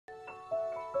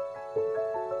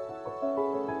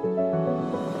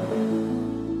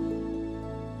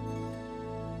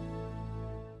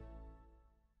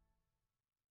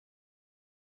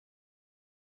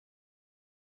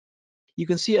you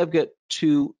can see I've got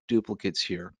two duplicates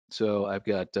here. So I've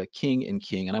got King and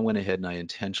King, and I went ahead and I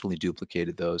intentionally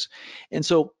duplicated those. And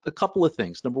so a couple of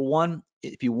things. Number one,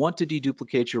 if you want to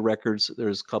deduplicate your records,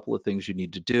 there's a couple of things you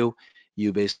need to do.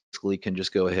 You basically can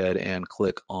just go ahead and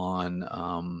click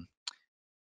on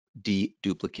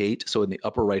deduplicate. So in the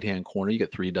upper right hand corner, you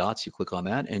get three dots. You click on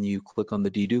that and you click on the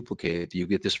deduplicate. You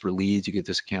get this for leads, you get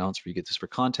this accounts, or you get this for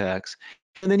contacts.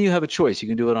 And then you have a choice. You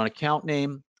can do it on account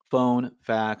name, phone,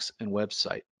 fax, and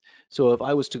website. So if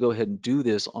I was to go ahead and do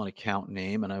this on account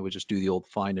name, and I would just do the old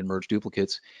find and merge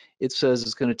duplicates, it says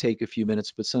it's going to take a few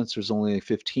minutes, but since there's only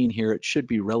 15 here, it should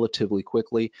be relatively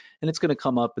quickly. And it's going to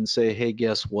come up and say, hey,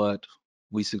 guess what?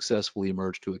 We successfully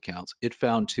merged two accounts. It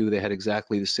found two, they had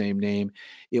exactly the same name.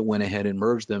 It went ahead and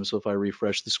merged them. So if I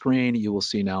refresh the screen, you will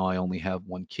see now I only have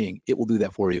one King. It will do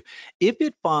that for you. If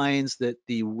it finds that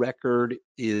the record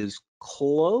is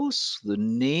close, the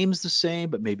name's the same,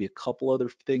 but maybe a couple other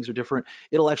things are different,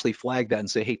 it'll actually flag that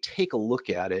and say, hey, take a look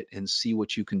at it and see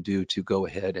what you can do to go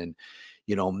ahead and,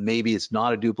 maybe it's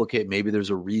not a duplicate, maybe there's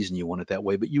a reason you want it that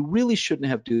way, but you really shouldn't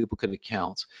have duplicate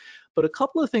accounts. But a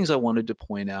couple of things I wanted to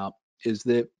point out is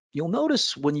that you'll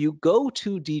notice when you go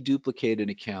to deduplicate an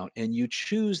account and you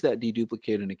choose that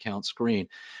deduplicate an account screen,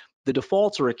 the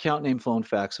defaults are account name, phone,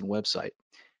 fax, and website.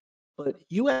 But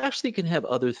you actually can have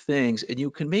other things and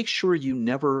you can make sure you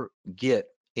never get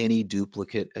any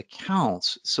duplicate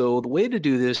accounts. So the way to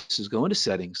do this is go into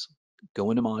settings, go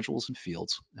into modules and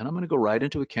fields, and I'm going to go right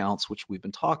into accounts, which we've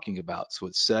been talking about. So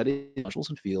it's settings, modules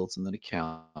and fields, and then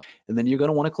account. And then you're going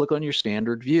to want to click on your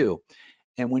standard view.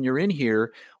 And when you're in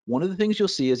here, one of the things you'll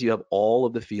see is you have all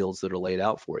of the fields that are laid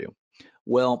out for you.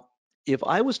 Well, if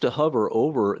I was to hover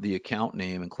over the account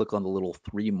name and click on the little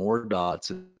three more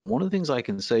dots, one of the things I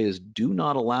can say is do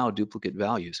not allow duplicate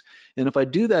values. And if I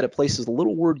do that, it places a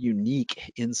little word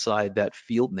unique inside that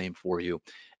field name for you.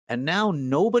 And now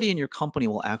nobody in your company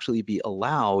will actually be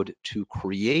allowed to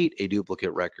create a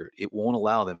duplicate record. It won't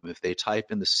allow them. If they type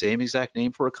in the same exact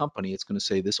name for a company, it's going to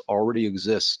say this already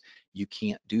exists. You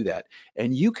can't do that.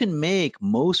 And you can make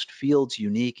most fields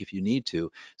unique if you need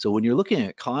to. So when you're looking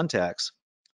at contacts,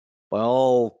 by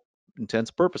all intents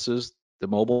and purposes, the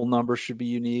mobile number should be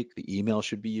unique, the email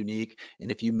should be unique, and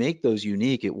if you make those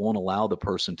unique, it won't allow the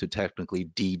person to technically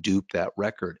dedupe that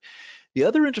record. The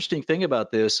other interesting thing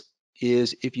about this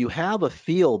is if you have a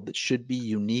field that should be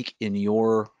unique in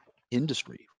your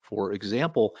industry, for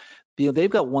example, they've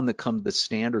got one that comes the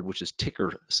standard, which is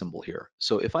ticker symbol here.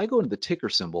 So if I go into the ticker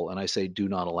symbol and I say do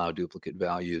not allow duplicate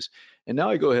values, and now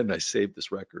I go ahead and I save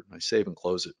this record, and I save and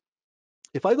close it.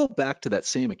 If I go back to that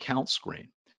same account screen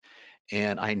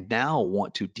and I now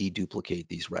want to deduplicate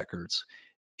these records,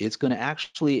 it's going to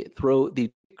actually throw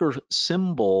the ticker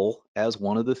symbol as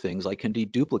one of the things I can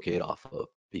deduplicate off of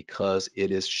because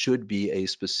it should be a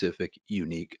specific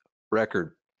unique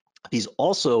record. These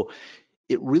also,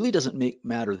 it really doesn't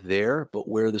matter there, but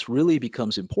where this really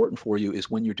becomes important for you is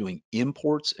when you're doing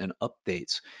imports and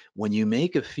updates. When you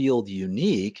make a field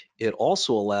unique, it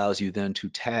also allows you then to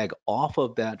tag off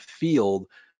of that field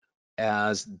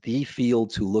as the field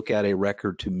to look at a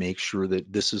record to make sure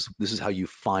that this is how you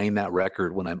find that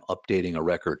record when I'm updating a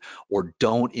record, or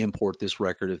don't import this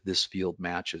record if this field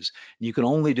matches. You can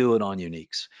only do it on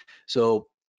uniques. So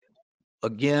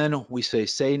again, we say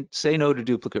no to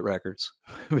duplicate records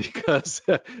because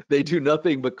they do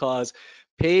nothing but cause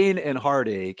pain and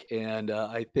heartache. And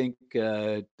I think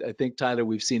Tyler,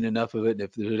 we've seen enough of it. And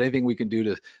if there's anything we can do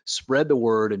to spread the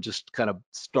word and just kind of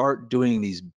start doing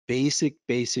these basic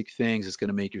things, it's going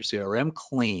to make your CRM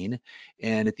clean.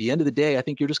 And at the end of the day, I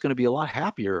think you're just going to be a lot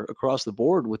happier across the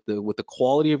board with the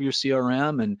quality of your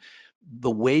CRM and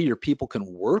the way your people can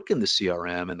work in the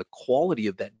CRM and the quality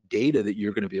of that data that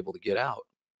you're going to be able to get out.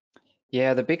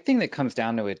 Yeah, the big thing that comes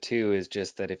down to it too is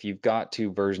just that if you've got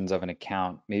two versions of an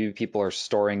account, maybe people are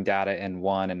storing data in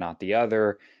one and not the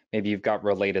other. Maybe you've got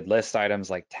related list items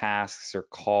like tasks or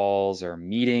calls or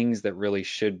meetings that really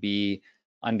should be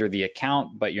under the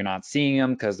account, but you're not seeing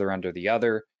them because they're under the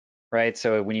other, right?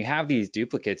 So when you have these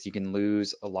duplicates, you can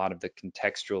lose a lot of the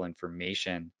contextual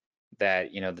information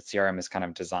that, the CRM is kind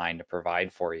of designed to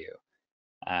provide for you.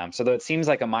 So though it seems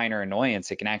like a minor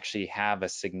annoyance, it can actually have a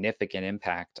significant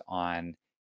impact on,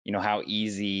 how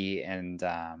easy and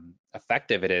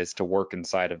effective it is to work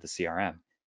inside of the CRM.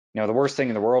 The worst thing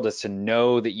in the world is to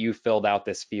know that you filled out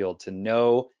this field, to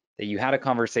know that you had a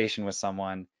conversation with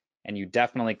someone and you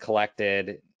definitely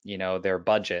collected, their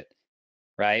budget,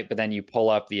 right? But then you pull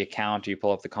up the account, you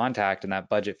pull up the contact, and that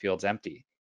budget field's empty,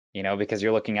 because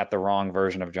you're looking at the wrong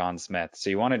version of John Smith. So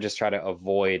you want to just try to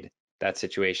avoid that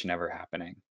situation ever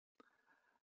happening.